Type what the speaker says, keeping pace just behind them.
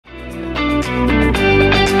What's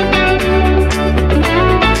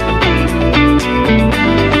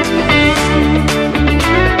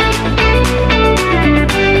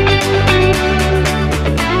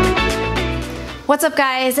up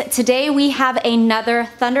guys? Today we have another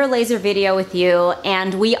Thunder Laser video with you,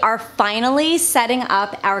 and we are finally setting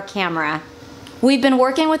up our camera. We've been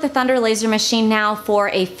working with the Thunder Laser machine now for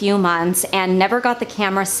a few months and never got the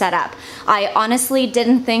camera set up. I honestly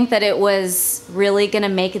didn't think that it was really gonna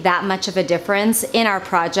make that much of a difference in our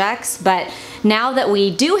projects, but now that we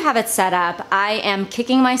do have it set up, I am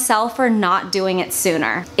kicking myself for not doing it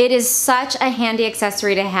sooner. It is such a handy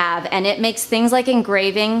accessory to have, and it makes things like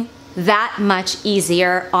engraving that much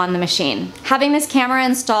easier on the machine. Having this camera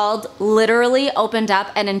installed literally opened up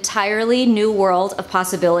an entirely new world of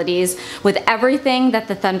possibilities with everything that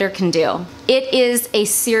the Thunder can do. It is a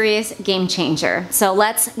serious game changer, so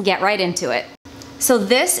let's get right into it. So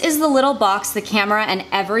this is the little box the camera and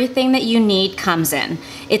everything that you need comes in.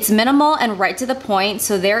 It's minimal and right to the point,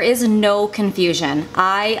 so there is no confusion.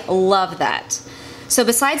 I love that. So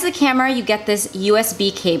besides the camera, you get this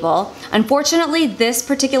USB cable. Unfortunately, this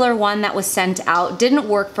particular one that was sent out didn't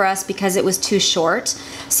work for us because it was too short.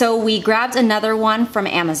 So we grabbed another one from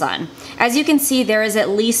Amazon. As you can see, there is at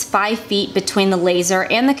least 5 feet between the laser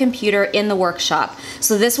and the computer in the workshop.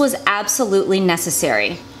 So this was absolutely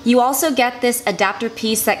necessary. You also get this adapter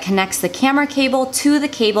piece that connects the camera cable to the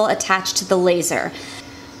cable attached to the laser.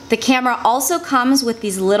 The camera also comes with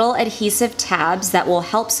these little adhesive tabs that will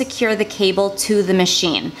help secure the cable to the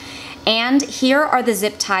machine. And here are the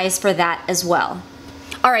zip ties for that as well.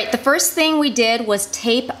 All right, the first thing we did was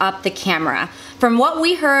tape up the camera. From what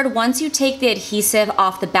we heard, once you take the adhesive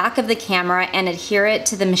off the back of the camera and adhere it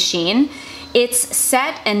to the machine, it's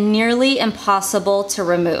set and nearly impossible to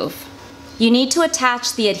remove. You need to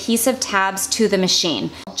attach the adhesive tabs to the machine.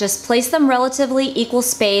 Just place them relatively equal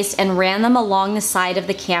space and ran them along the side of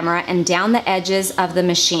the camera and down the edges of the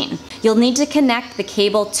machine. You'll need to connect the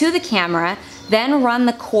cable to the camera, then run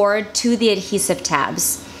the cord to the adhesive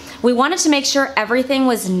tabs. We wanted to make sure everything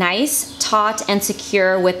was nice, taut, and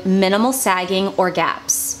secure with minimal sagging or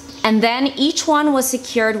gaps. And then each one was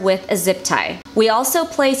secured with a zip tie. We also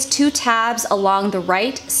placed 2 tabs along the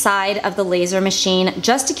right side of the laser machine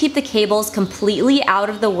just to keep the cables completely out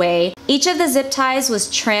of the way. Each of the zip ties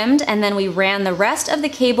was trimmed, and then we ran the rest of the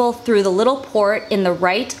cable through the little port in the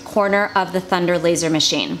right corner of the Thunder Laser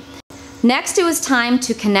machine. Next, it was time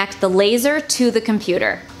to connect the laser to the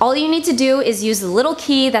computer. All you need to do is use the little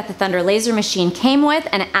key that the Thunder Laser machine came with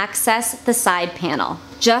and access the side panel.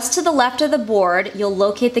 Just to the left of the board, you'll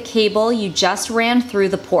locate the cable you just ran through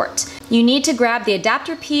the port. You need to grab the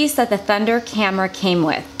adapter piece that the Thunder camera came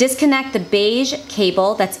with. Disconnect the beige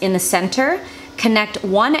cable that's in the center, connect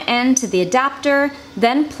one end to the adapter,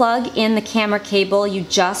 then plug in the camera cable you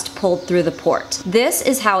just pulled through the port. This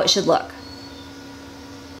is how it should look.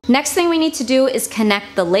 Next thing we need to do is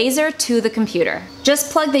connect the laser to the computer.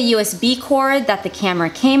 Just plug the USB cord that the camera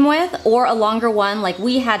came with, or a longer one like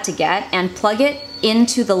we had to get, and plug it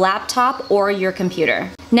into the laptop or your computer.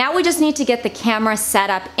 Now we just need to get the camera set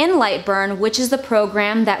up in Lightburn, which is the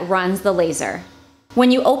program that runs the laser.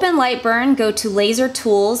 When you open Lightburn, go to Laser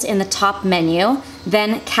Tools in the top menu,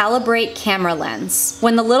 then Calibrate Camera Lens.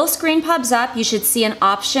 When the little screen pops up, you should see an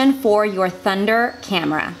option for your Thunder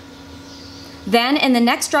camera. Then in the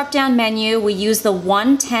next drop-down menu, we use the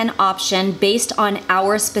 110 option based on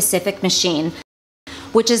our specific machine,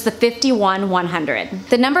 which is the 51100.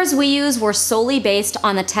 The numbers we use were solely based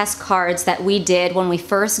on the test cards that we did when we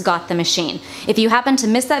first got the machine. If you happen to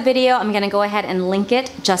miss that video, I'm gonna go ahead and link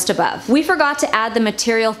it just above. We forgot to add the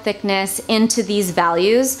material thickness into these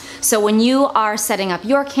values, so when you are setting up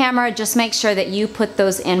your camera, just make sure that you put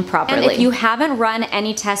those in properly. And if you haven't run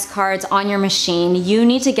any test cards on your machine, you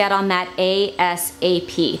need to get on that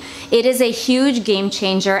ASAP. It is a huge game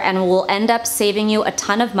changer and will end up saving you a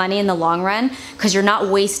ton of money in the long run because you're not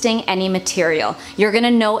wasting any material. You're gonna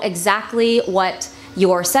know exactly what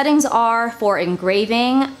your settings are for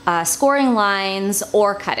engraving, scoring lines,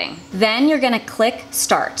 or cutting. Then you're gonna click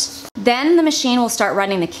Start. Then the machine will start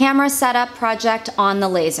running the camera setup project on the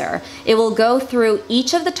laser. It will go through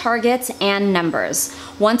each of the targets and numbers.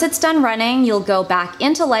 Once it's done running, you'll go back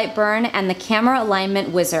into Lightburn and the camera alignment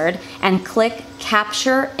wizard and click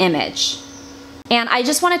Capture Image. And I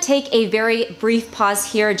just want to take a very brief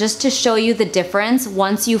pause here just to show you the difference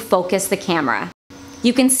once you focus the camera.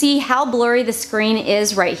 You can see how blurry the screen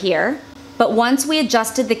is right here, but once we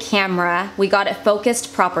adjusted the camera, we got it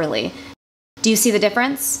focused properly. Do you see the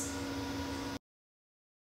difference?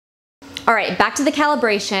 All right, back to the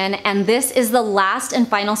calibration, and this is the last and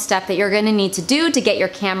final step that you're going to need to do to get your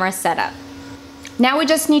camera set up. Now we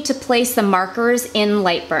just need to place the markers in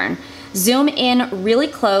lightburn. Zoom in really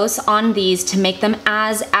close on these to make them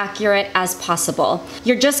as accurate as possible.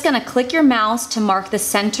 You're just gonna click your mouse to mark the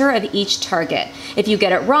center of each target. If you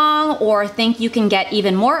get it wrong or think you can get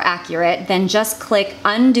even more accurate, then just click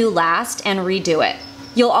undo last and redo it.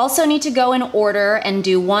 You'll also need to go in order and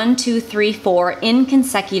do 1, 2, 3, 4 in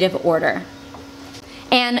consecutive order.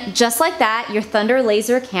 And just like that, your Thunder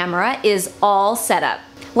laser camera is all set up.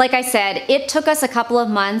 Like I said, it took us a couple of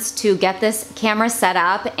months to get this camera set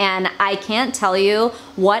up, and I can't tell you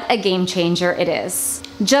what a game changer it is.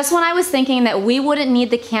 Just when I was thinking that we wouldn't need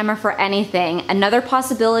the camera for anything, another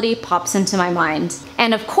possibility pops into my mind.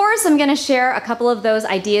 And of course, I'm gonna share a couple of those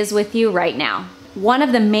ideas with you right now. One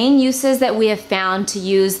of the main uses that we have found to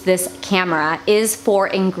use this camera is for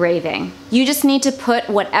engraving. You just need to put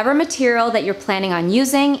whatever material that you're planning on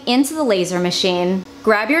using into the laser machine,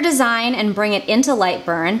 grab your design and bring it into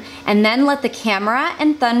lightburn, and then let the camera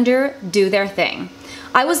and Thunder do their thing.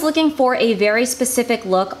 I was looking for a very specific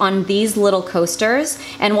look on these little coasters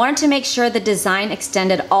and wanted to make sure the design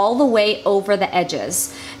extended all the way over the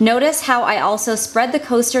edges. Notice how I also spread the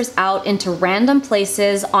coasters out into random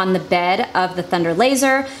places on the bed of the Thunder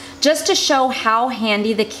laser, just to show how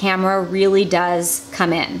handy the camera really does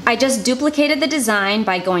come in. I just duplicated the design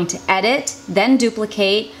by going to Edit, then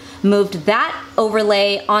Duplicate, moved that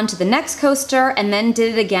overlay onto the next coaster, and then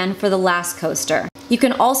did it again for the last coaster. You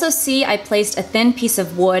can also see I placed a thin piece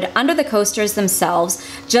of wood under the coasters themselves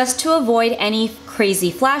just to avoid any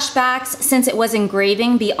crazy flashbacks since it was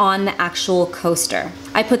engraving beyond the actual coaster.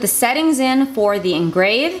 I put the settings in for the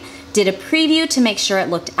engrave, did a preview to make sure it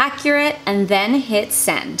looked accurate, and then hit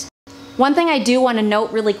send. One thing I do want to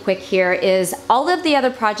note really quick here is all of the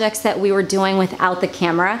other projects that we were doing without the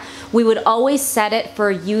camera, we would always set it for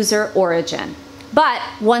user origin. But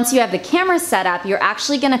once you have the camera set up, you're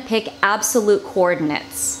actually going to pick absolute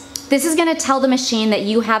coordinates. This is going to tell the machine that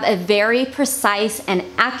you have a very precise and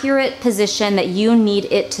accurate position that you need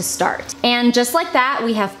it to start. And just like that,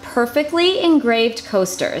 we have perfectly engraved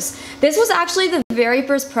coasters. This was actually the very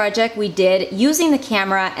first project we did using the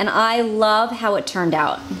camera, and I love how it turned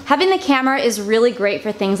out. Having the camera is really great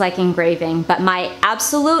for things like engraving, but my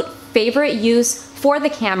absolute favorite use for the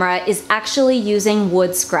camera is actually using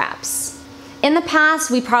wood scraps. In the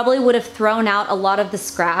past, we probably would have thrown out a lot of the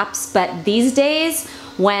scraps, but these days,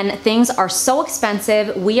 when things are so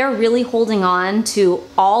expensive, we are really holding on to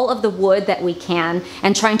all of the wood that we can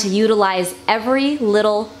and trying to utilize every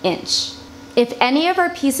little inch. If any of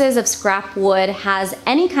our pieces of scrap wood has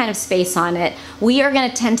any kind of space on it, we are going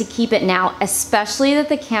to tend to keep it now, especially that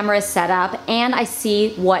the camera is set up and I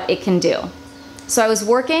see what it can do. So I was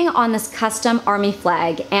working on this custom army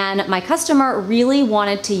flag, and my customer really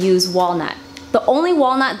wanted to use walnut. The only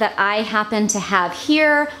walnut that I happened to have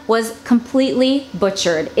here was completely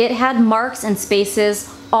butchered. It had marks and spaces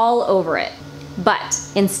all over it. But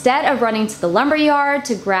instead of running to the lumber yard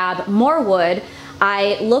to grab more wood,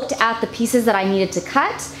 I looked at the pieces that I needed to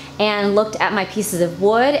cut and looked at my pieces of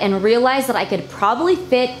wood and realized that I could probably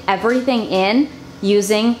fit everything in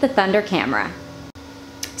using the Thunder camera.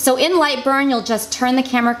 So in lightburn, you'll just turn the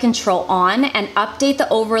camera control on and update the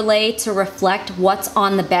overlay to reflect what's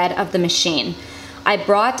on the bed of the machine. I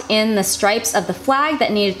brought in the stripes of the flag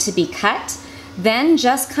that needed to be cut, then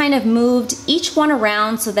just kind of moved each one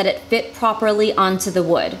around so that it fit properly onto the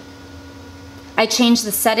wood. I changed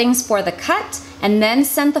the settings for the cut and then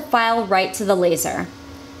sent the file right to the laser.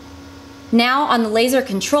 Now on the laser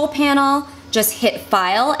control panel, just hit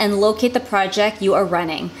File and locate the project you are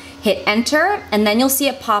running. Hit Enter, and then you'll see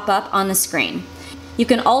it pop up on the screen. You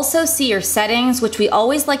can also see your settings, which we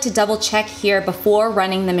always like to double check here before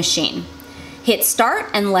running the machine. Hit Start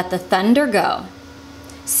and let the Thunder go.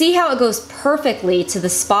 See how it goes perfectly to the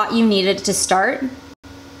spot you needed to start?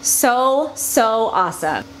 So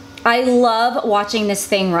awesome. I love watching this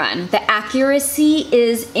thing run. The accuracy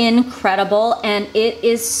is incredible and it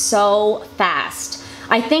is so fast.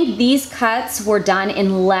 I think these cuts were done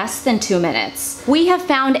in less than 2 minutes. We have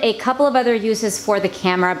found a couple of other uses for the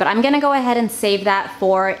camera, but I'm gonna go ahead and save that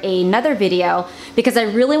for another video because I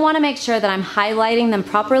really wanna make sure that I'm highlighting them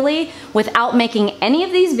properly without making any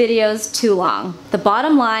of these videos too long. The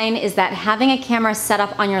bottom line is that having a camera set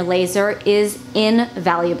up on your laser is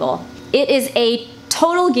invaluable. It is a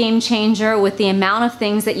total game changer with the amount of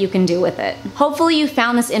things that you can do with it. Hopefully you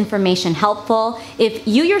found this information helpful. If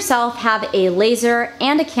you yourself have a laser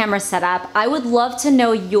and a camera set up, I would love to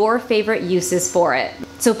know your favorite uses for it.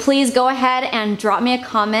 So please go ahead and drop me a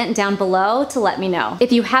comment down below to let me know.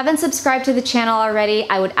 If you haven't subscribed to the channel already,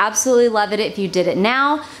 I would absolutely love it if you did it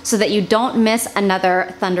now so that you don't miss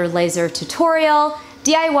another Thunder laser tutorial.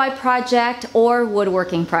 DIY project or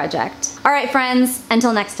woodworking project. All right, friends,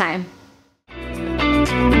 until next time.